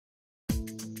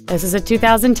This is a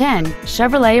 2010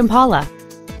 Chevrolet Impala.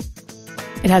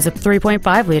 It has a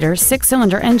 3.5-liter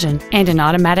six-cylinder engine and an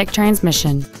automatic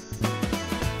transmission.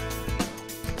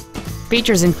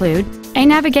 Features include a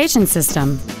navigation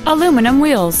system, aluminum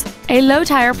wheels, a low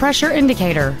tire pressure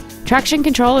indicator, traction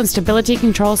control and stability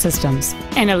control systems,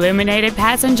 an illuminated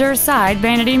passenger side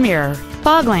vanity mirror,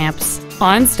 fog lamps,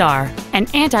 OnStar, an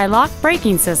anti-lock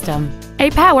braking system, a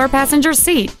power passenger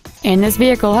seat, and this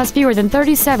vehicle has fewer than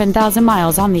 37,000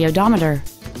 miles on the odometer.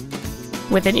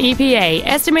 With an EPA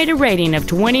estimated rating of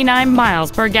 29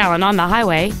 miles per gallon on the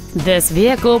highway, this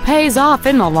vehicle pays off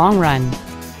in the long run.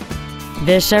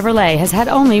 This Chevrolet has had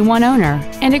only one owner,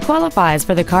 and it qualifies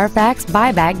for the Carfax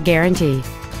buyback guarantee.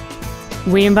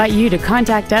 We invite you to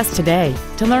contact us today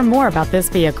to learn more about this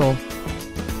vehicle.